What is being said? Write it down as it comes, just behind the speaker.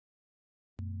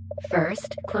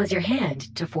First, close your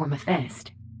hand to form a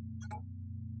fist.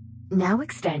 Now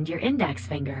extend your index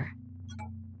finger.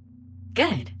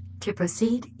 Good. To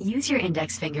proceed, use your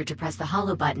index finger to press the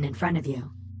hollow button in front of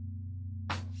you.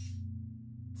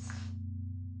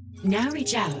 Now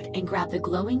reach out and grab the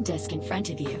glowing disc in front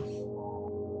of you.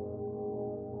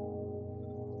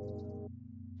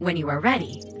 When you are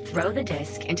ready, throw the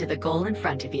disc into the goal in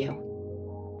front of you.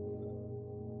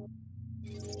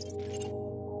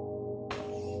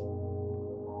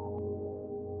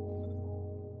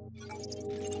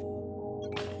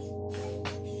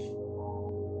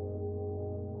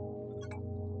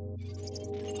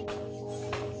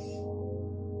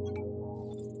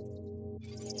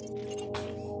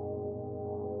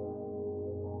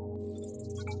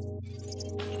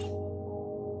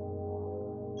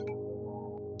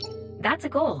 That's a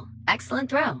goal. Excellent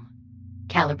throw.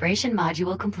 Calibration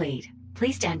module complete.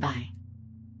 Please stand by.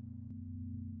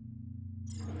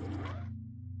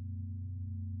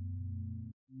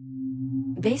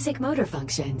 Basic motor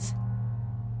functions.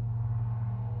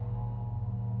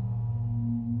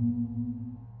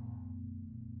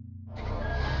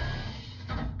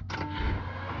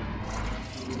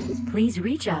 Please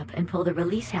reach up and pull the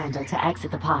release handle to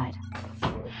exit the pod.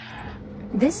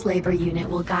 This labor unit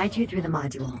will guide you through the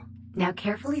module. Now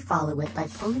carefully follow it by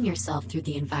pulling yourself through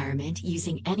the environment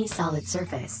using any solid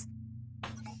surface.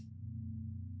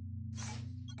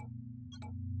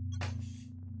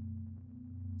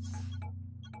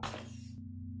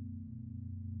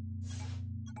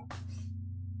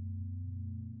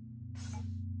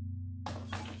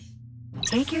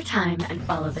 Take your time and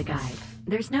follow the guide.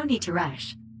 There's no need to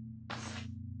rush.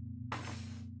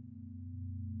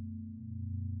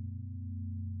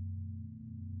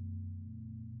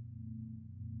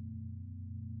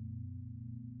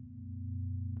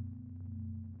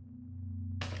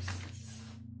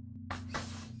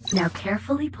 Now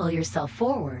carefully pull yourself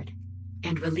forward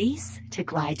and release to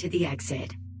glide to the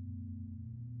exit.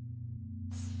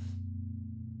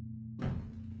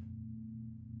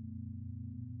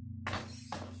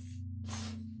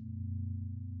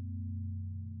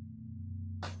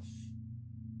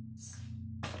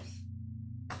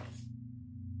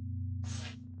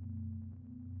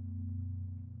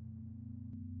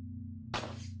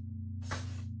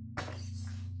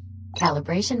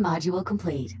 Calibration module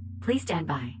complete. Please stand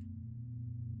by.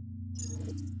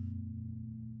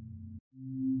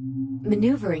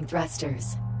 Maneuvering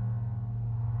thrusters.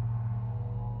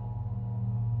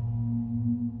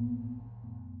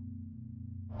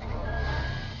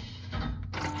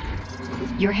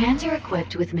 Your hands are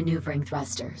equipped with maneuvering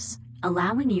thrusters,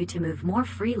 allowing you to move more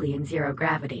freely in zero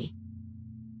gravity.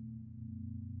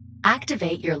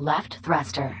 Activate your left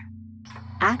thruster.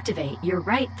 Activate your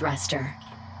right thruster.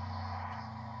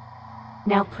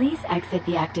 Now please exit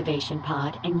the activation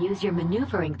pod and use your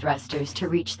maneuvering thrusters to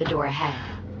reach the door ahead.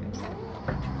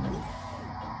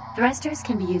 Thrusters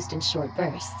can be used in short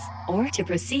bursts, or to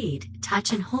proceed,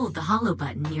 touch and hold the hollow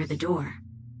button near the door.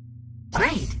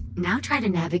 Great! Now try to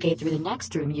navigate through the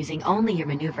next room using only your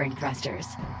maneuvering thrusters.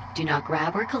 Do not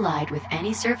grab or collide with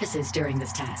any surfaces during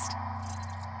this test.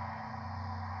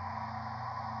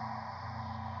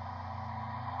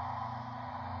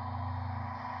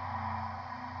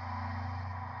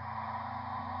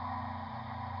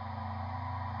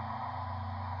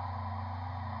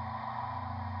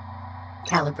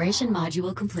 Calibration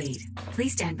module complete.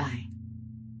 Please stand by.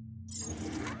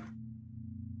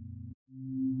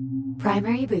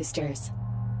 Primary boosters.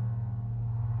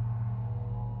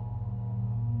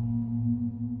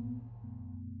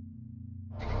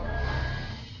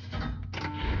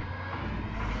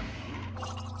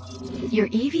 Your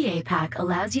EVA pack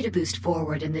allows you to boost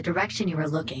forward in the direction you are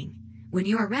looking. When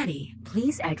you are ready,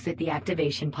 please exit the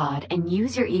activation pod and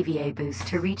use your EVA boost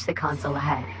to reach the console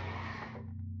ahead.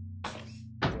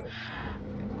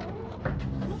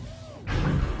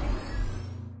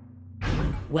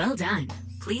 Well done.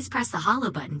 Please press the hollow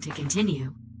button to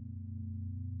continue.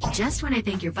 Just when I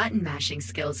think your button mashing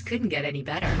skills couldn't get any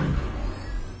better.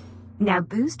 Now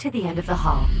boost to the end of the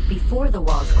hall before the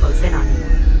walls close in on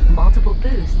you. Multiple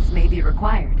boosts may be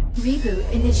required.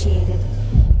 Reboot initiated.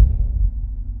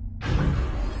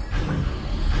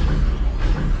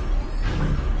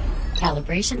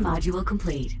 Calibration module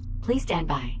complete. Please stand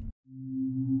by.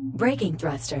 Braking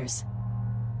thrusters.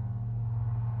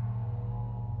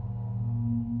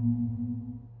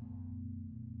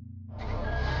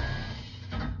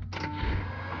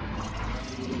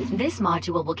 This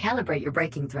module will calibrate your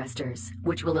braking thrusters,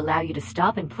 which will allow you to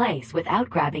stop in place without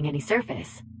grabbing any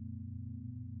surface.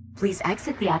 Please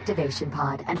exit the activation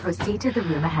pod and proceed to the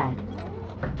room ahead.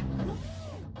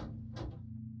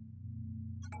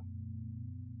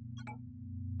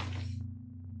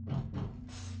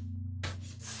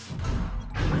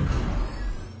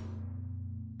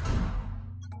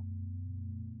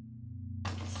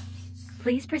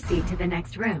 Please proceed to the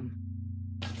next room.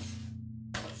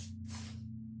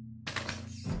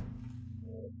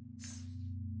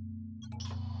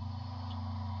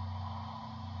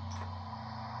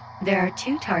 There are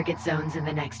 2 target zones in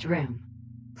the next room.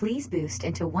 Please boost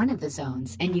into one of the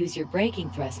zones and use your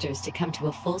braking thrusters to come to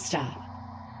a full stop.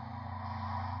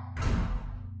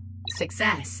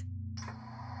 Success!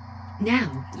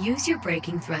 Now, use your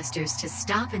braking thrusters to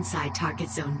stop inside target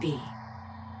zone B.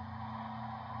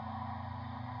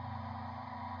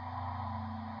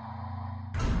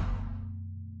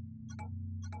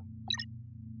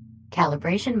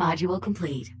 Calibration module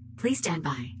complete. Please stand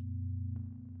by.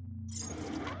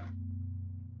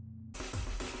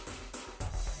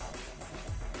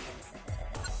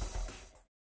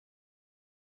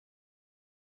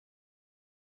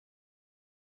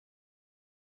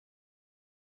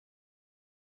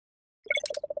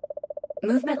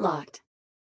 Movement locked.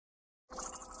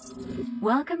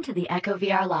 Welcome to the Echo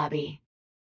VR lobby.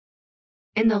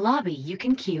 In the lobby, you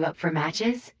can queue up for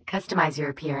matches, customize your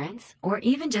appearance, or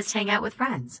even just hang out with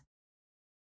friends.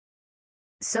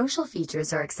 Social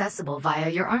features are accessible via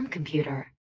your ARM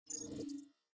computer.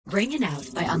 Bring it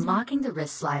out by unlocking the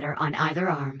wrist slider on either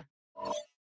arm.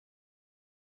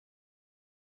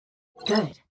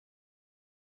 Good.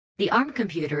 The ARM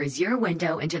computer is your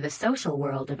window into the social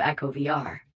world of Echo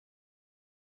VR.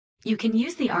 You can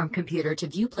use the ARM computer to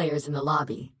view players in the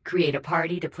lobby, create a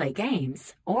party to play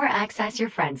games, or access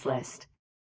your friends list.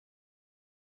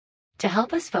 To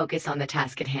help us focus on the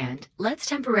task at hand, let's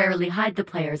temporarily hide the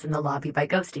players in the lobby by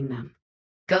ghosting them.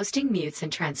 Ghosting mutes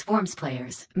and transforms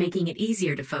players, making it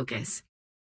easier to focus.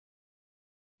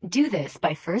 Do this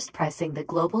by first pressing the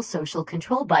Global Social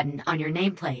Control button on your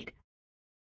nameplate.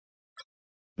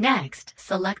 Next,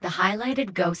 select the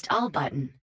highlighted Ghost All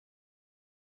button.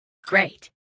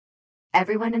 Great!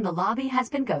 Everyone in the lobby has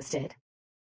been ghosted.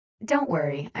 Don't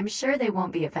worry, I'm sure they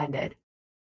won't be offended.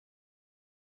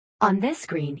 On this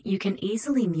screen, you can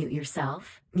easily mute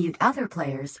yourself, mute other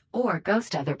players, or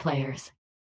ghost other players.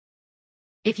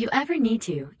 If you ever need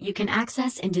to, you can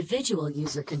access individual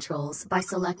user controls by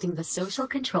selecting the Social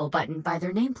Control button by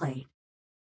their nameplate.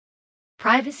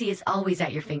 Privacy is always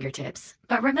at your fingertips,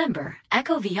 but remember,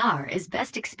 Echo VR is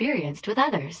best experienced with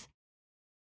others.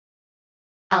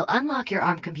 I'll unlock your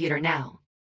ARM computer now.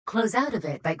 Close out of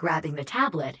it by grabbing the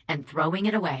tablet and throwing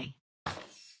it away.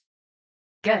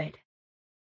 Good.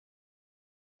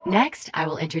 Next, I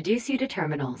will introduce you to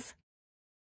terminals.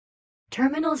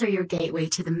 Terminals are your gateway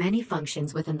to the many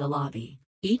functions within the lobby.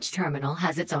 Each terminal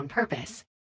has its own purpose.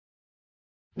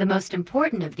 The most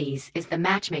important of these is the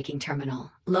matchmaking terminal,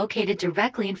 located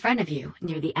directly in front of you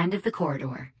near the end of the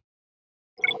corridor.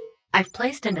 I've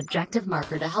placed an objective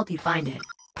marker to help you find it.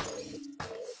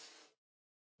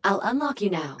 I'll unlock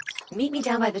you now. Meet me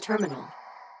down by the terminal.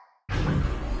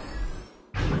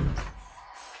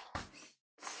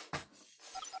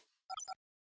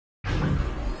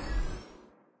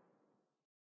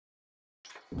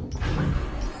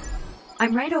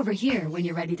 I'm right over here when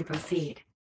you're ready to proceed.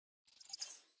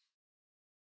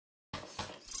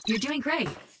 You're doing great.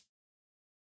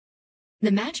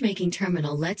 The matchmaking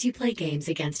terminal lets you play games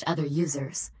against other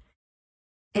users.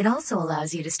 It also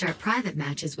allows you to start private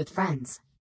matches with friends.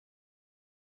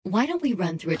 Why don't we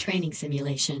run through a training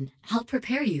simulation, help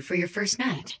prepare you for your first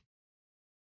match?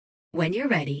 When you're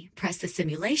ready, press the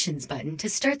Simulations button to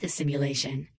start the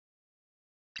simulation.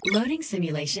 Loading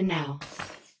simulation now.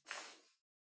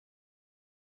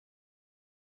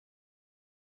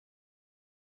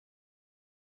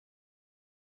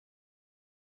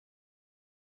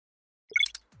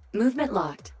 Movement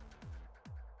locked.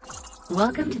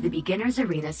 Welcome to the Beginner's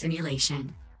Arena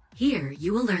simulation. Here,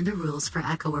 you will learn the rules for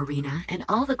Echo Arena and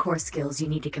all the core skills you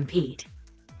need to compete.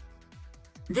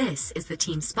 This is the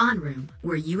team spawn room,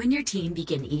 where you and your team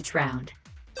begin each round.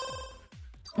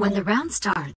 When the round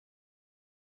starts,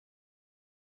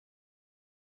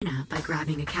 by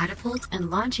grabbing a catapult and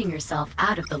launching yourself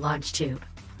out of the launch tube.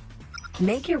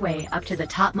 Make your way up to the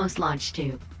topmost launch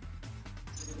tube.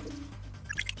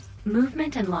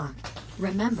 Movement and lock.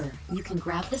 Remember, you can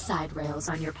grab the side rails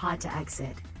on your pod to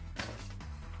exit.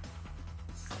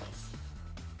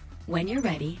 When you're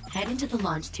ready, head into the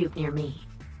launch tube near me.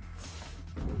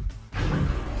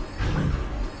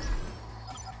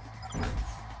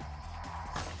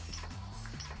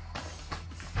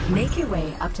 Make your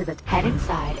way up to the head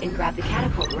inside and grab the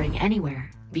catapult ring anywhere.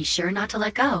 Be sure not to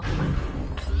let go.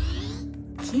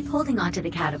 Keep holding onto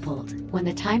the catapult. When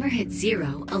the timer hits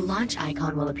 0, a launch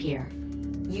icon will appear.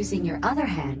 Using your other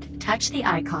hand, touch the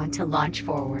icon to launch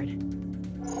forward.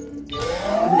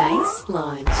 Nice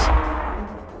launch.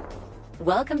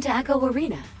 Welcome to Echo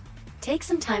Arena. Take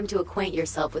some time to acquaint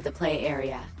yourself with the play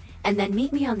area, and then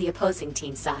meet me on the opposing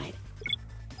team side.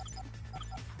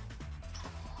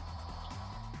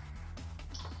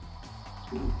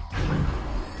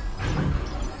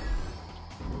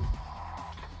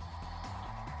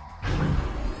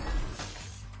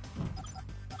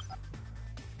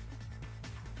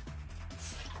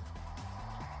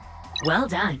 Well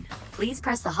done. Please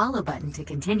press the hollow button to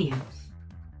continue.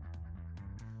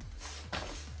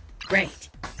 Great.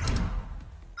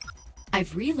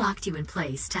 I've relocked you in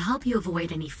place to help you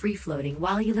avoid any free-floating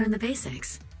while you learn the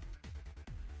basics.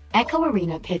 Echo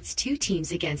Arena pits two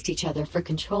teams against each other for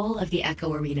control of the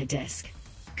Echo Arena disc,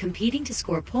 competing to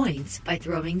score points by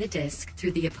throwing the disc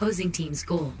through the opposing team's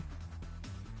goal.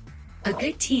 A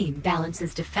good team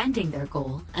balances defending their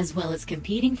goal as well as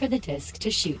competing for the disc to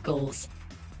shoot goals.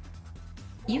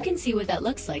 You can see what that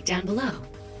looks like down below.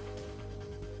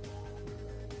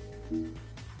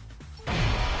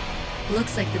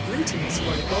 Looks like the blue team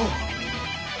scored a goal.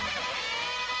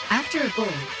 After a goal,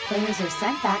 players are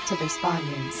sent back to their spawn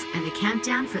rooms, and the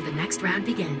countdown for the next round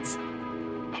begins.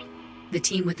 The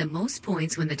team with the most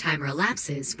points when the timer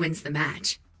elapses wins the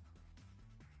match.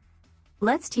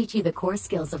 Let's teach you the core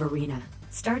skills of Arena,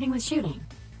 starting with shooting.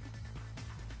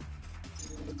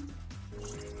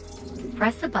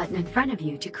 Press the button in front of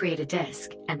you to create a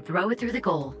disc and throw it through the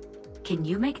goal. Can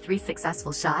you make 3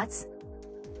 successful shots?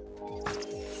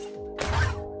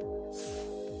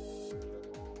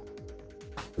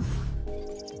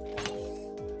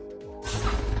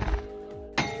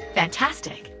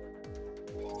 Fantastic!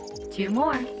 2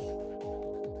 more.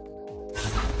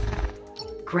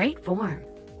 Great form.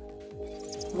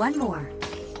 1 more.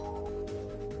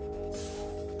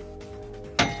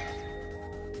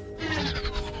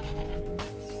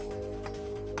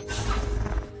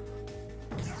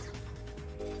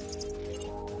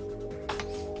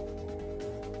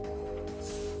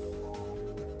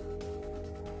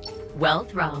 Well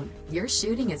thrown. Your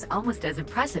shooting is almost as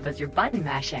impressive as your button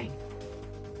mashing.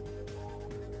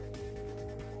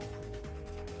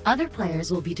 Other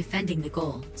players will be defending the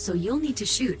goal, so you'll need to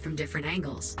shoot from different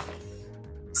angles.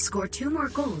 Score 2 more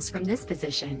goals from this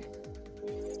position.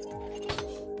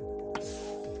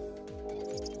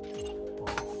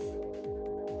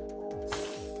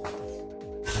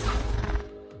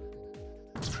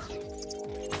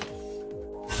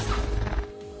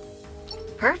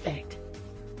 Perfect.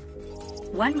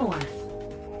 1 more.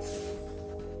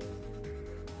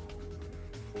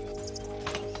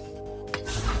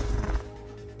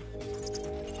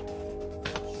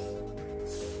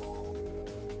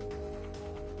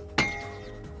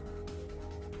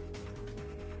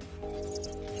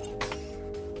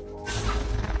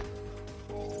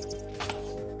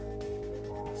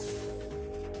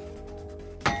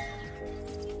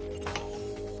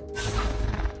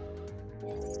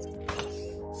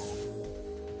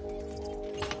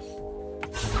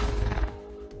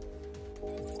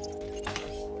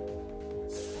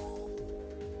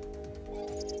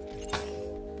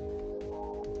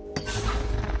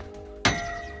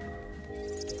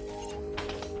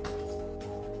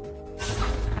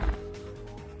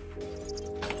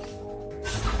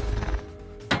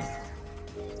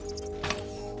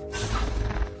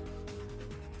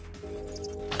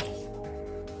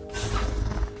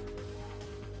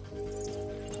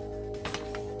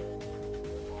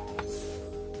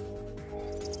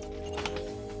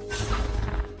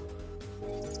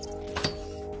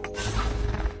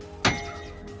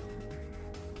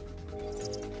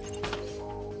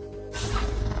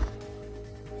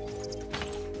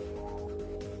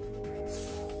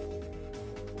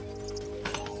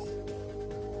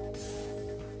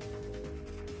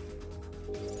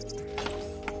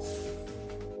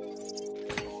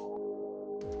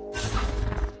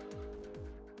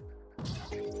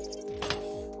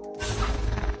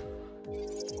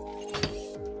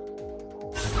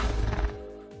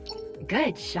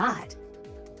 Good shot.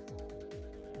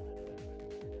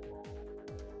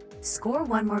 Score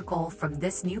 1 more goal from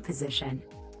this new position.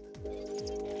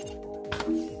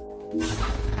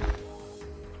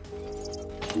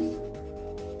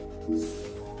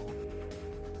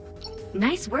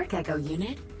 Nice work, Echo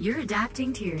Unit. You're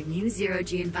adapting to your new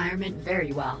Zero-G environment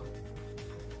very well.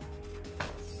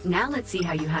 Now let's see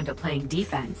how you handle playing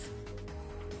defense.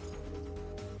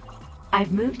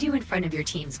 I've moved you in front of your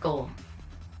team's goal.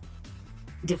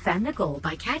 Defend the goal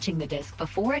by catching the disc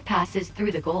before it passes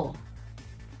through the goal.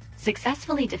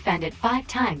 Successfully defend it 5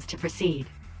 times to proceed.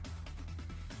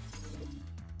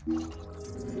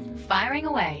 Firing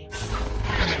away.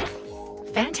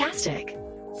 Fantastic.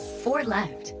 4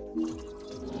 left.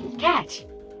 Catch.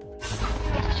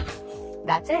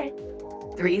 That's it.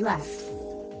 3 left.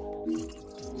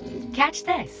 Catch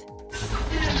this.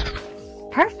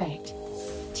 Perfect.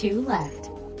 2 left.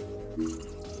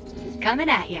 Coming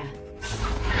at ya.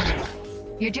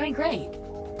 You're doing great.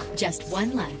 Just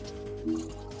 1 left.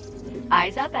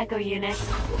 Eyes up, Echo Unit.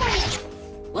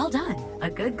 Well done. A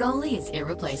good goalie is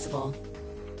irreplaceable.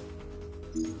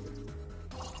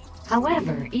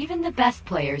 However, even the best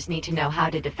players need to know how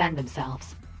to defend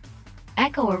themselves.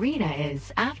 Echo Arena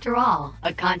is, after all,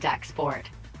 a contact sport.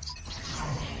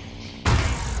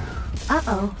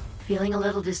 Uh-oh. Feeling a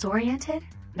little disoriented?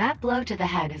 That blow to the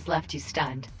head has left you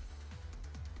stunned.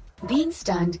 Being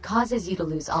stunned causes you to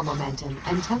lose all momentum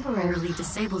and temporarily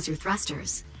disables your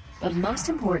thrusters. But most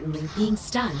importantly, being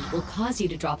stunned will cause you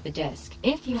to drop the disc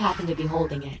if you happen to be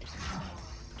holding it.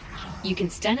 You can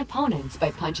stun opponents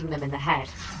by punching them in the head.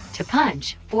 To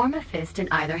punch, form a fist in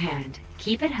either hand.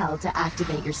 Keep it held to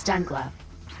activate your stun glove.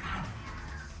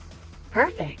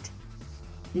 Perfect.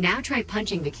 Now try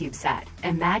punching the CubeSat.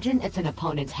 Imagine it's an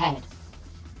opponent's head.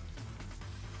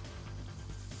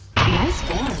 Nice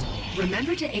form.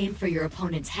 Remember to aim for your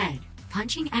opponent's head.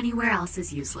 Punching anywhere else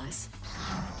is useless.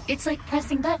 It's like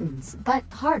pressing buttons, but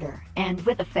harder, and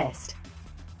with a fist.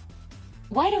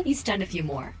 Why don't you stun a few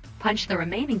more? Punch the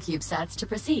remaining CubeSats to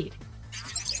proceed.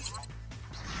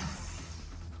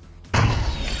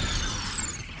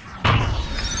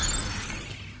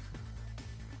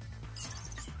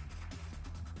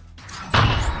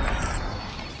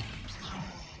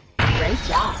 Great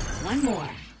job. One more.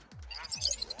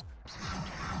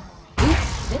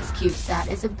 Oops, this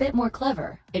CubeSat is a bit more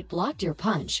clever. It blocked your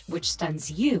punch, which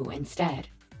stuns you instead.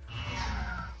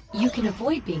 You can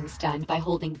avoid being stunned by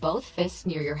holding both fists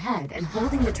near your head and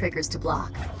holding the triggers to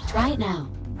block. Try it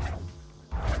now.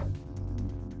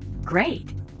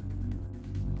 Great.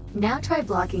 Now try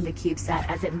blocking the CubeSat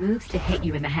as it moves to hit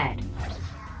you in the head.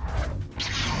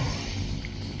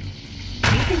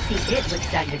 You can see it was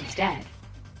stunned instead.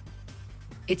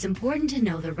 It's important to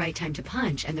know the right time to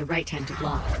punch and the right time to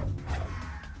block.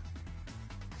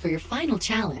 For your final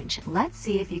challenge, let's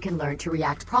see if you can learn to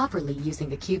react properly using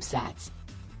the CubeSats.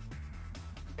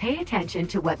 Pay attention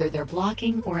to whether they're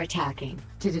blocking or attacking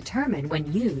to determine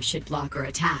when you should block or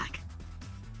attack.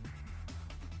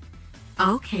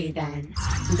 Okay then,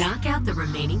 knock out the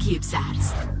remaining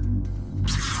CubeSats.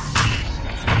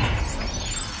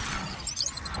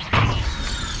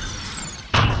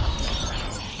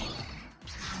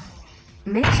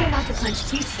 Make sure not to punch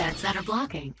CubeSats that are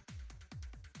blocking.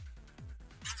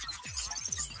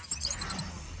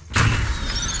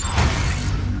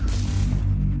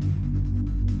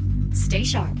 Stay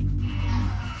sharp.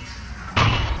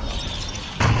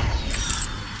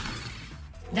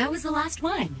 That was the last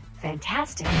one.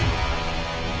 Fantastic.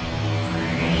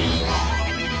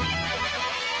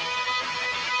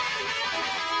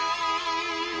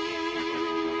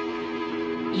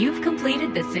 You've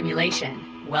completed the simulation.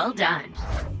 Well done.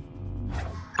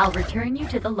 I'll return you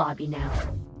to the lobby now.